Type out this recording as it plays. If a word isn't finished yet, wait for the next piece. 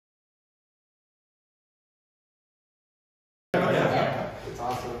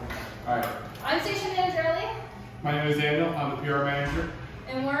Alright. I'm Station Manager Ellie. My name is Daniel. I'm the PR manager.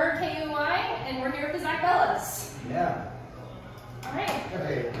 And we're KUOI, and we're here with the Zach Bellas. Yeah. Alright.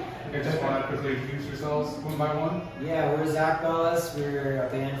 Okay. I just want to quickly introduce yourselves one by one. Yeah, we're Zach Bellas. We're a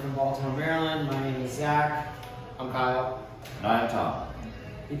band from Baltimore, Maryland. My name is Zach. I'm Kyle. And I'm Tom.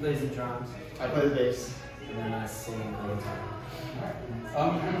 He plays the drums. I play the bass. And then I sing and play guitar.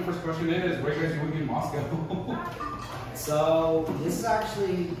 And the first question is, what are you guys doing in Moscow? So this is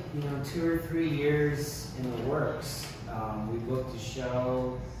actually, 2 or 3 years in the works. We booked a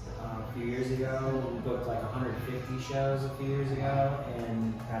show a few years ago. We booked like 150 shows a few years ago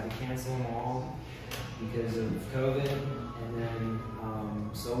and had to cancel them all because of COVID. And then,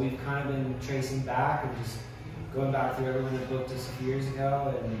 so we've kind of been tracing back and just going back through everyone that booked us a few years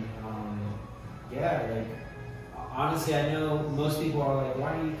ago. And yeah, like, honestly, I know most people are like,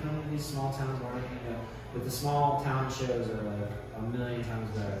 why do you come to these small towns? Why don't you know? But the small town shows are like a million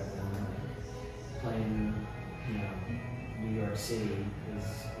times better than playing, New York City is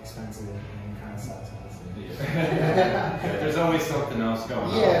expensive and kind of sucks, honestly. Yeah. There's always something else going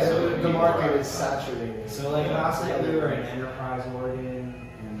on. Yeah, So the market is saturated. So like last night we were in Enterprise, Oregon,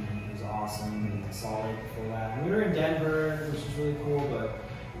 and it was awesome. And Salt Lake before that. And we were in Denver, which was really cool. But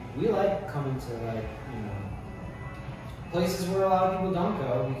we like coming to places where a lot of people don't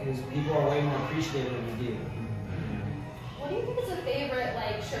go because people are way more appreciative than you do. What do you think is a favorite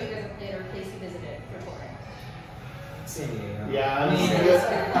show you guys have played or place you visited for touring? San Diego. Yeah, I mean, it's it's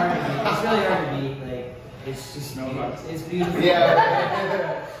hard to beat. It's really hard to beat. Like, it's just it's beautiful.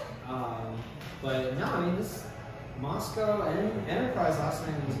 Yeah. But no, I mean, this Moscow and Enterprise last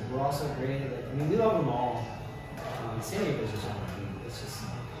night were also great. Like, I mean, we love them all. San Diego's just hard to beat. It's a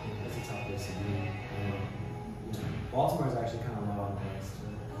tough place to be. Baltimore's actually kind of low on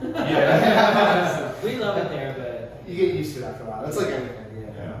the list. Yeah. We love it there, but You get used to it after a while. It's like anything.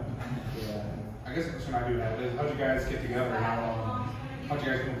 yeah. I guess the question I do have is, how'd you guys get together and how'd you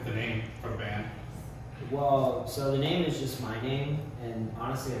guys come up with the name for the band? Well, so the name is just my name, and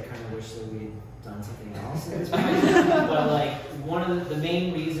honestly, I kind of wish that we'd done something else. But like, one of the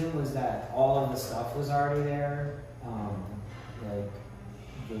main reason was that all of the stuff was already there, like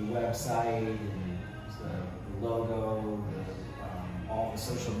the website and the logo, all the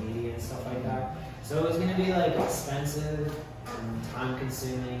social media and stuff like that. So it was going to be like expensive and time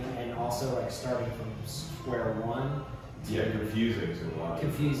consuming, and also like starting from square one. Yeah, confusing to a lot.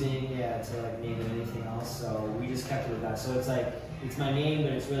 Confusing, yeah, to like name it anything else. So we just kept it with that. So it's like, it's my name,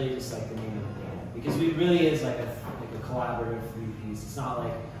 but it's really just like the name of the band. Because we really is like a collaborative three-piece. It's not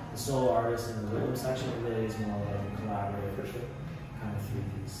like a solo artist in the rhythm section. It really is more like a collaborative kind of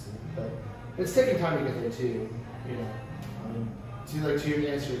three-piece thing. But it's taking time to get there too. To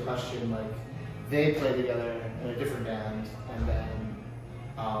answer your question, like they play together in a different band, and then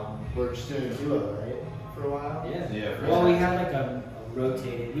we're just doing a duo, right, for a while. Yeah. Well, we had like a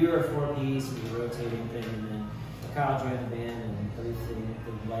rotating. We were a four-piece, we were a rotating thing, and then Kyle joined the band, and everything,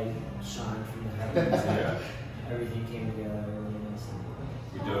 the light shined from the heavens. Yeah. Everything came together really nicely.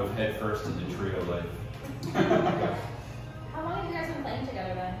 We dove headfirst into trio life. How long have you guys been playing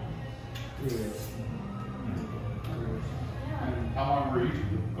together then? 3 years. And how long were you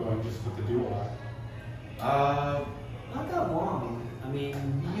two going just with the duo? Not that long. I mean,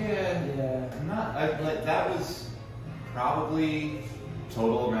 yeah. That was probably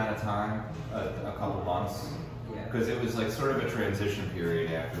total amount of time, a couple months. Yeah. Because it was like sort of a transition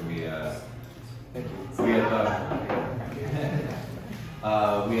period after we Thank you.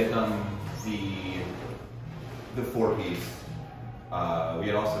 we had done the four-piece. We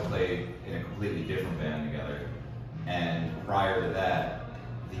had also played in a completely different band together, and prior to that,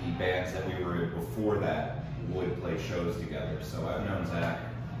 the bands that we were in before that would play shows together. So I've known Zach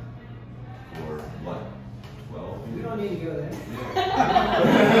for what, 12 years? We don't need to go there.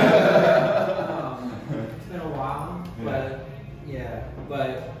 It's been a while, but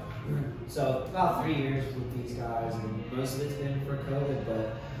so about 3 years with these guys, and most of it's been for COVID,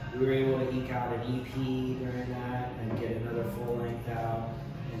 but we were able to eke out an EP during that and get another full length out.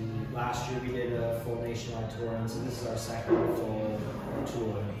 And last year we did a full nationwide tour, and so this is our second full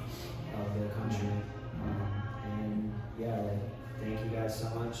tour of the country. And yeah, thank you guys so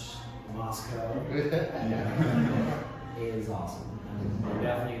much, Moscow. It is awesome. And we're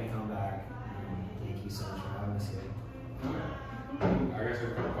definitely gonna come back. And thank you so much for having us here. I guess I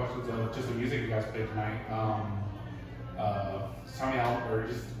have a couple questions of just the music you guys played tonight. How many albums, or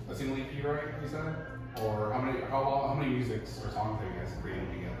just a single EP, right? You said, or how many musics or songs have you guys created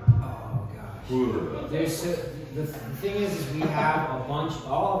together? Oh gosh. There's the thing is we have a bunch.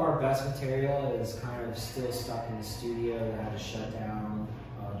 All of our best material is kind of still stuck in the studio that had to shut down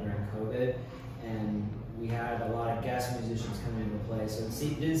during COVID, and we had a lot of guest musicians coming into play, so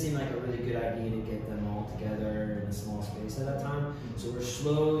it didn't seem like a really good idea to get them all together in a small space at that time. So we're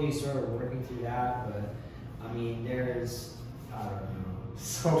slowly sort of working through that, but I mean, there's, I don't know,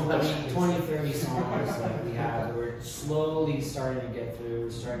 So much. 20, 30 songs like we have. We're slowly starting to get through,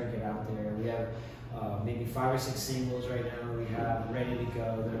 starting to get out there. We have maybe 5 or 6 singles right now we have ready to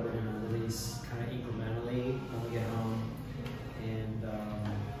go that we're going to release kind of incrementally when we get home. And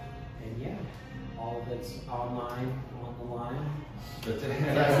yeah, all of it's online, on the line. But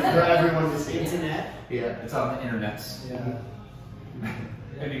For everyone to see. Internet. Yeah. it's on the internets. Yeah.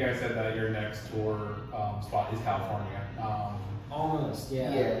 And you guys said that your next tour spot is California. Almost,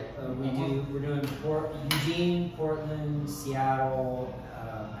 yeah. Yeah. We're doing Eugene, Portland, Seattle,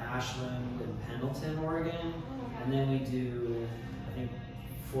 Ashland, and Pendleton, Oregon. And then we do, I think,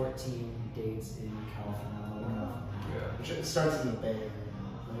 14 dates in California. Which starts in the Bay Area.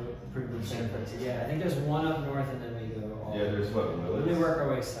 Pretty much. Yeah, I think there's one up north, and then we go all. Yeah, there's what, We Willis? work our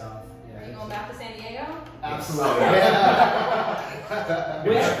way south. Are you going back to San Diego? Absolutely. Yeah.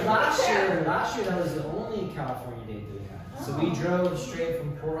 Which last year that was the only California date that we had. So we drove straight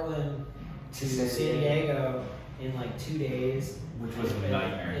from Portland to San Diego in like 2 days. Which was a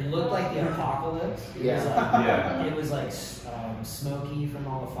nightmare. It looked like the apocalypse. Yeah. It was like smoky from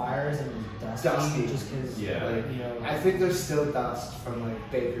all the fires, and it was dusty. Just because, Yeah. like, you know. I think there's still dust from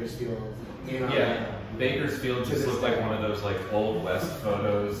like Bakersfield. You know? Yeah, Bakersfield just looked like one of those like old West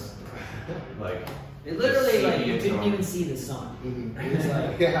photos. Like It literally, like, you It's didn't on. even see the sun. Mhm. It was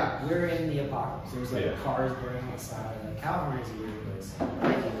like, Yeah. we're in the apocalypse. There's like Yeah. cars burning outside. Like, California's a weird place.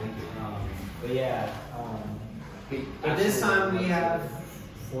 But yeah, but this time we have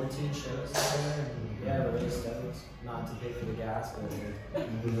 14 shows there, and yeah, we're really stoked. Not to pay for the gas, but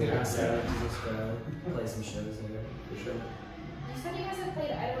we're not set to just go play some shows there. For sure. You said you guys have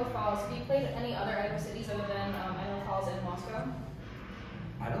played Idaho Falls. Have you played any other Idaho cities other than Idaho Falls and Moscow?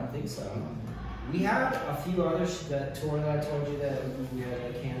 I don't think so. We had a few others that tour that I told you that we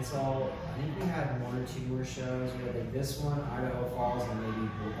had to cancel. I think we had 1 or 2 more shows. We had like this one, Idaho Falls, and maybe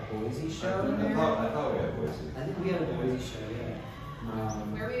a Boise show in there. I thought we had Boise. I think we had a Boise show, yeah.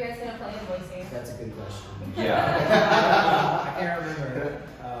 Where were you guys gonna play in Boise? That's a good question. Yeah. I can't remember.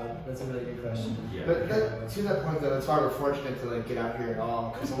 That's a really good question. Yeah. But to that point, though, that's why we're fortunate to like get out here at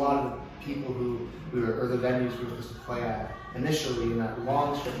all, because a lot of the people who we were, or the venues we were supposed to play at initially in that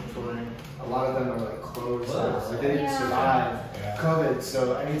long stretch of touring, a lot of them are like closed now. They didn't Yeah. survive COVID,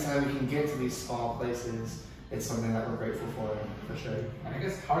 so anytime we can get to these small places, it's something that we're grateful for sure. And I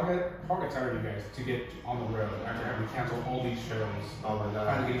guess how excited are you guys to get on the road after having canceled all these shows? Oh my God.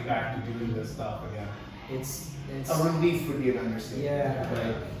 Finally getting back to doing this stuff again. It's A relief would be an understatement. yeah,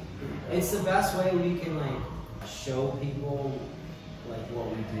 like, it's the best way we can like show people like what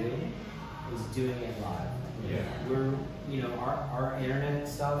we do is doing it live. Yeah. We're, you know, our internet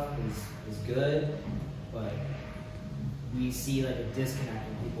stuff is good, but we see like a disconnect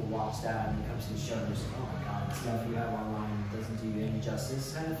when people watch that and it comes to the show and they're just like, oh my god, the stuff you have online doesn't do you any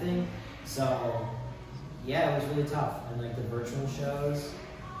justice kind of thing. So yeah, it was really tough. And like the virtual shows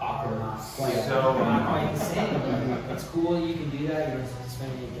are not quite, So not quite the same. It's cool you can do that, you don't have to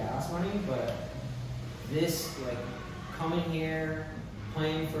spend any gas money, but this, like, coming here,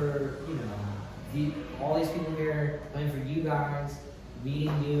 playing for, you know, all these people here, playing for you guys,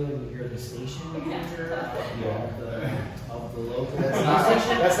 meeting you, and you're the station manager of the local station.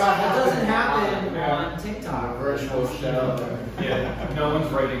 That's not That doesn't happen Yeah. on TikTok. A virtual show. Yeah. No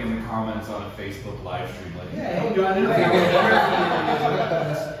one's writing in the comments on a Facebook live stream like, Yeah, hey, do I need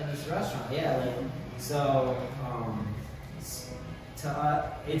in this restaurant? Yeah, like, so,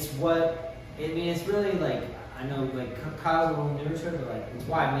 it's what, I mean, it's really like, I know, like, Kyle's a little newer to it, but like, it's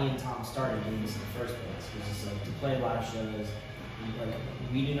why me and Tom started doing this in the first place. It was just like, to play live shows, like,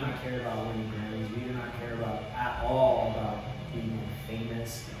 we do not care about winning Grammys, we do not care about, at all, about being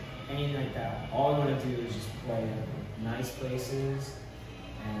famous, anything like that. All we want to do is just play at nice places,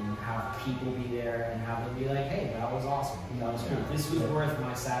 and have people be there and have them be like, hey, that was awesome. That was cool. This was worth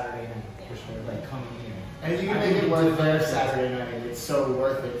my Saturday night for sure. Like coming here. And if you can make it worth their Saturday night, it's so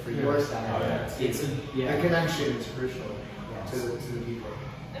worth it for your Saturday night. It's a, yeah. The connection is crucial Yes. to the people.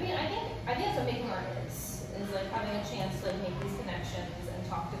 I mean, I think that's what making art is like having a chance to like make these connections and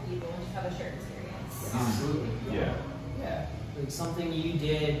talk to people and just have a shared experience. Absolutely. Yeah. Yeah. Like something you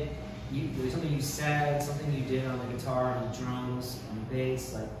did, something you said, something you did on the guitar, on the drums, on the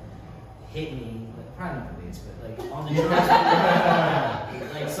bass, like hit me. Like probably not the bass, but like on the drums.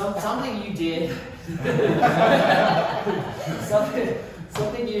 Like something you did.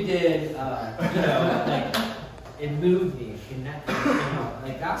 something you did. You know, like it moved me, it connected me, you know,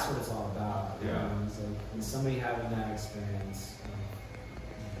 like that's what it's all about. You know? It's like, and somebody having that experience,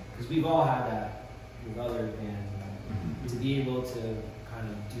 because we've all had that with other bands. To be able to kind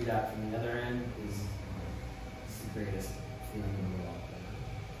of do that from the other end is the greatest feeling in the world.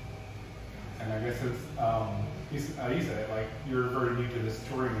 And I guess it's, you said, like, you're very new to this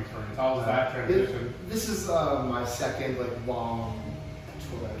touring experience. How was that transition? This is my second, like, long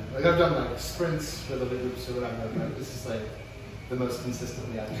tour. Like, I've done, like, sprints with other groups or whatever, but this is, like, the most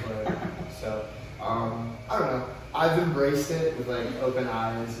consistently I've toured. So, I don't know. I've embraced it with, like, open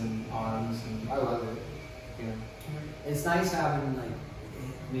eyes and arms, and I love it. You know? It's nice having, like,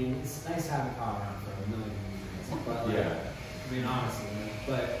 I mean, it's nice having Kyle around for a million reasons, but, like, I mean, honestly,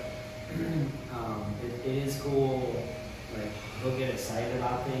 but it is cool, like, he'll get excited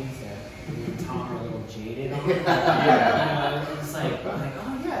about things that me and Tom are a little jaded on. You know, it's like,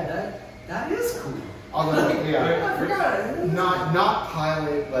 oh yeah, that is cool. Although, I forgot. Not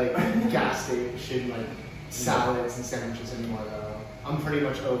pilot, like, gas station, like, salads and sandwiches anymore, though. I'm pretty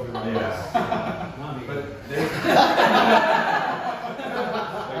much over that. Not me. But there's,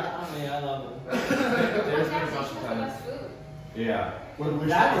 I love it. there's been a bunch of What's the times. best food? Yeah.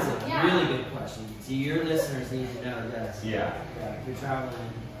 That is a Yeah. really good question. So your listeners need to know this. Yeah. If you're traveling,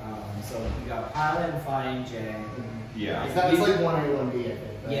 so you got Pilot and Flying J. Yeah. That's like 1A, 1B, I think.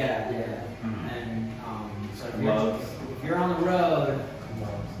 Right? Yeah. Mhm. And so Loves. if you're on the road,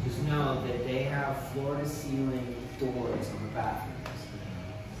 just know that they have floor-to-ceiling doors on the bathrooms.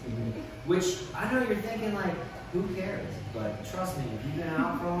 Which I know you're thinking like, who cares? But trust me, if you've been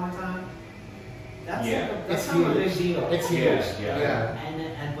out for a long time, that's It's kind of a big huge. deal. It's huge. Yeah.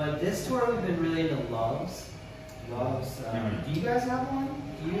 And but this tour we've been really into Loves. Do you guys have one?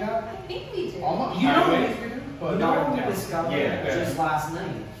 Do you have? I think we do. Almost. You know highways we do, but You know not what we down. discovered just last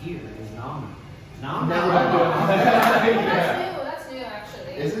night here is Nom. Nom. Never had That's new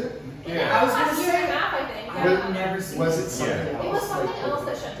actually. Is it? Yeah. I was gonna Last year and say, a half, I think. I've Yeah. never seen Was it it. something else? It was something like, else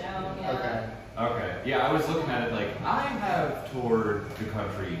that shut down. Yeah. Okay. Okay. Yeah, I was looking at it like, I have toured the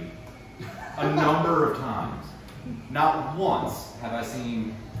country a number of times. Not once have I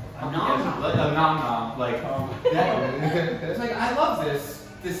seen A nom-nom. Like, that, it's like, I love this.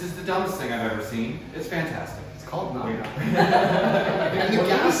 This is the dumbest thing I've ever seen. It's fantastic. It's called Nom. Yeah. And the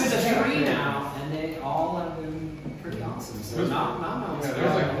gas It's is a tree cheap. now, and they all have been pretty awesome. So There's- Nom. Yeah, there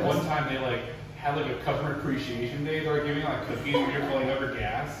was like one time they like had like a customer appreciation day. They were giving like cookies when you're filling over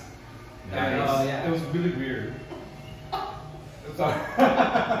gas. And Oh, yeah. it was really weird. Sorry.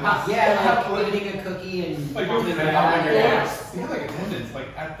 Yeah, like eating a cookie and Like, pumping it they out. had Yeah. like attendants like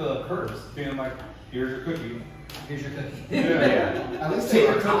at the curbs being like, "Here's your cookie." Here's your cookie. Yeah. At least Take they a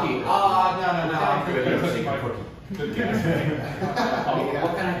were cookie. top. No, I'm good. Yeah. Take a cookie. Good gas cookie.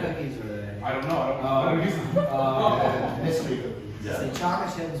 What kind of cookies were they? I don't know. I don't use them. Mystery cookies. Yeah. So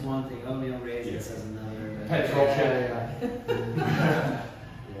chocolate chip is one thing, oatmeal raisins Yeah. is another. but- Petrol Yeah.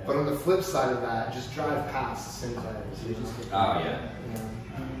 But on the flip side of that, just drive past Sinclair's. You just get Oh, yeah.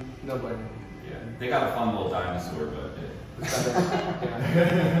 No bueno. Yeah. They got a fun little dinosaur, but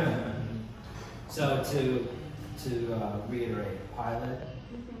So to reiterate, Pilot,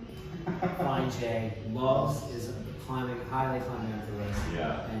 Flying J, Loves is highly climbing up the list.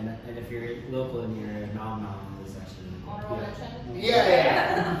 Yeah. And if you're local in your area, Nom is actually Honorable good. mention.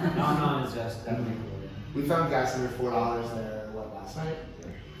 Yeah. Nom is just definitely cool. We found gas under $4 there, last night?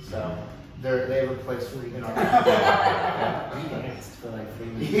 So they have a place for in our. We danced for like 3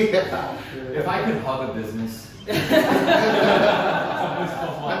 minutes. Yeah. if I could hug a business, I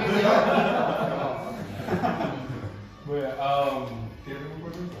mean, they are. But do you have any more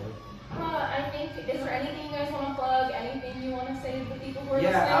questions? I think, is there anything you guys want to plug? Anything you want to say to the people who are Yeah,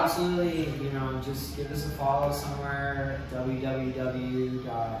 listening? absolutely. You know, just give us a follow somewhere.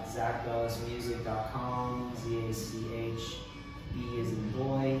 www.zachbellismusic.com. ZACHB as in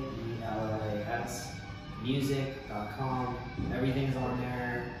boy, ELLAS. Music.com. Everything's on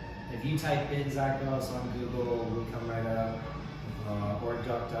there. If you type in Zach Bellis on Google, we come right up. Or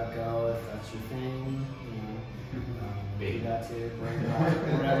DuckDuckGo if that's your thing. You know. Do that too.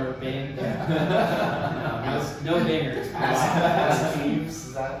 Whatever. Bing. No bingers. As Thieves,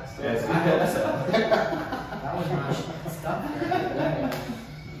 is that still? Yes. I hope so. That was my stuff.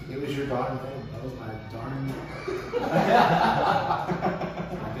 It was your darn thing. That was my darn.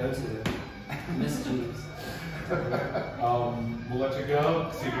 My go-to. Miss Jeeves. We'll let you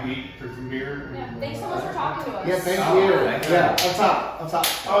go. See if you can eat, drink some beer. Yeah, thanks so much for talking to us. Yeah, thank Oh, you. thank you. Yeah, up top.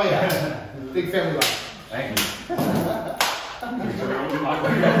 Oh yeah. Big family life. thank you.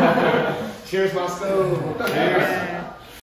 Cheers, Moscow. Cheers.